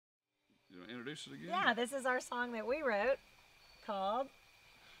introduce it again? Yeah, this is our song that we wrote called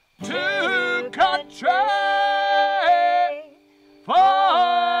 2Country4Nashville.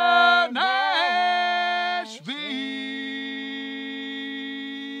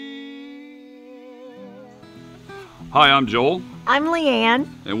 Hi, I'm Joel. I'm Leanne.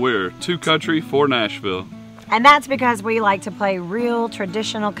 And we're 2Country4Nashville. And that's because we like to play real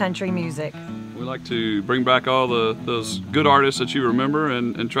traditional country music. We like to bring back all those good artists that you remember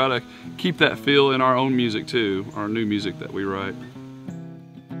and try to keep that feel in our own music too, our new music that we write.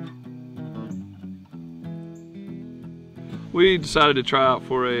 We decided to try out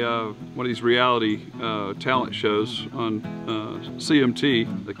for one of these reality talent shows on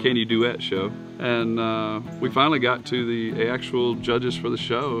CMT, the Can You Duet show. And we finally got to the actual judges for the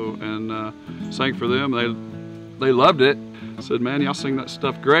show and sang for them. They loved it. Said, man, y'all sing that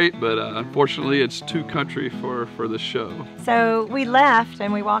stuff great, but unfortunately it's too country for the show. So we left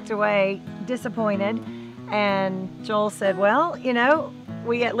and we walked away disappointed, and Joel said, well, you know,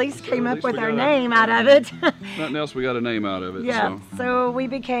 we at least came up with our name out of it. Nothing else, we got a name out of it. Yeah, so we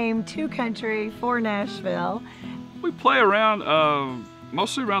became 2Country4Nashville. We play around,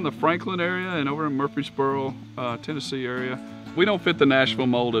 mostly around the Franklin area and over in Murfreesboro, Tennessee area. We don't fit the Nashville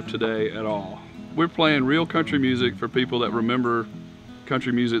mold of today at all. We're playing real country music for people that remember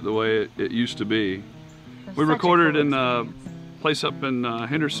country music the way it used to be. We recorded in a place up in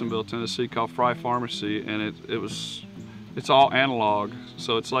Hendersonville, Tennessee called Fry Pharmacy, and it's all analog,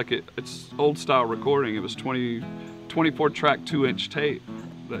 so it's like it's old style recording. It was 24 track 2-inch tape.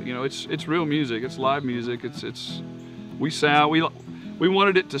 But you know, it's real music, it's live music. We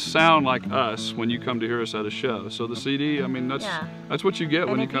wanted it to sound like us when you come to hear us at a show. So the CD, I mean, that's what you get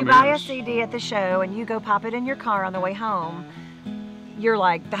when you come here. And if you buy a CD at the show and you go pop it in your car on the way home, you're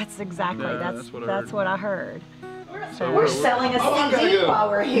like, that's exactly, that's what I heard. So we're selling a CD while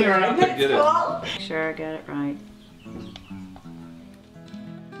we're here. Cool. Sure, I got it right.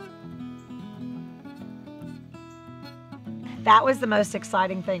 That was the most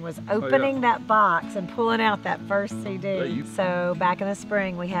exciting thing, was opening that box and pulling out that first CD. So back in the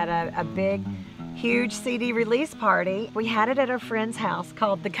spring we had a big, huge CD release party. We had it at our friend's house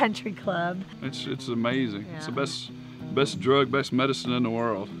called the Country Club. It's amazing. Yeah. It's the best drug, best medicine in the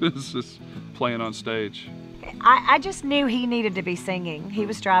world. It's just playing on stage. I just knew he needed to be singing. He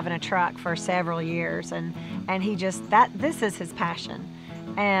was driving a truck for several years, and this is his passion.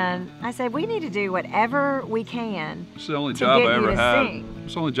 And I said, we need to do whatever we can. It's the only job I ever had.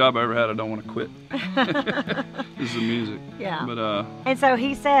 It's the only job I ever had I don't want to quit. This is the music. Yeah. But and so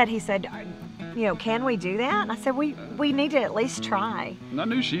he said, you know, can we do that? And I said, we need to at least try. And I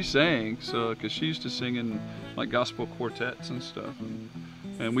knew she sang, so because she used to sing in like gospel quartets and stuff,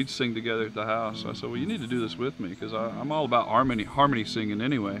 and we'd sing together at the house. So I said, well, you need to do this with me, because I'm all about harmony singing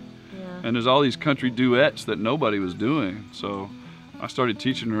anyway. Yeah. And there's all these country duets that nobody was doing, so I started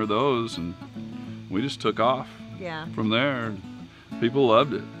teaching her those, and we just took off from there. And people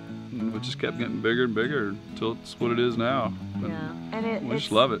loved it. And it just kept getting bigger and bigger until it's what it is now. Yeah, and we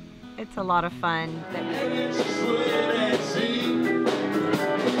just love it. It's a lot of fun.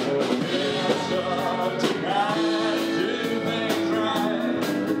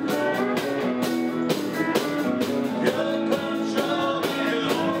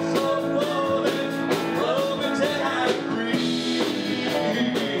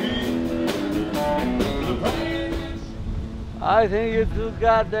 I think you're too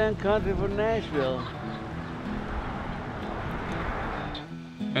goddamn country for Nashville.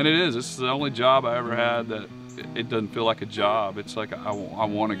 And it is. It's the only job I ever had that it doesn't feel like a job. It's like I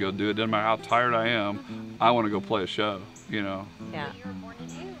want to go do it. Doesn't matter how tired I am, I want to go play a show, you know. Yeah.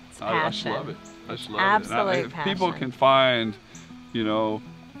 I just love it. I just love Absolute it. If passion. people can find, you know,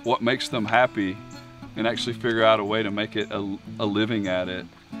 what makes them happy and actually figure out a way to make it a living at it,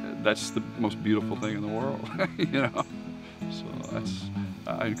 that's the most beautiful thing in the world, you know. So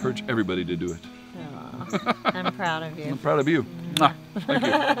I encourage everybody to do it. Aww, I'm proud of you. I'm proud of you. Thank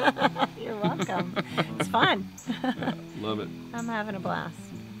you. You're welcome. It's fun. Yeah, love it. I'm having a blast.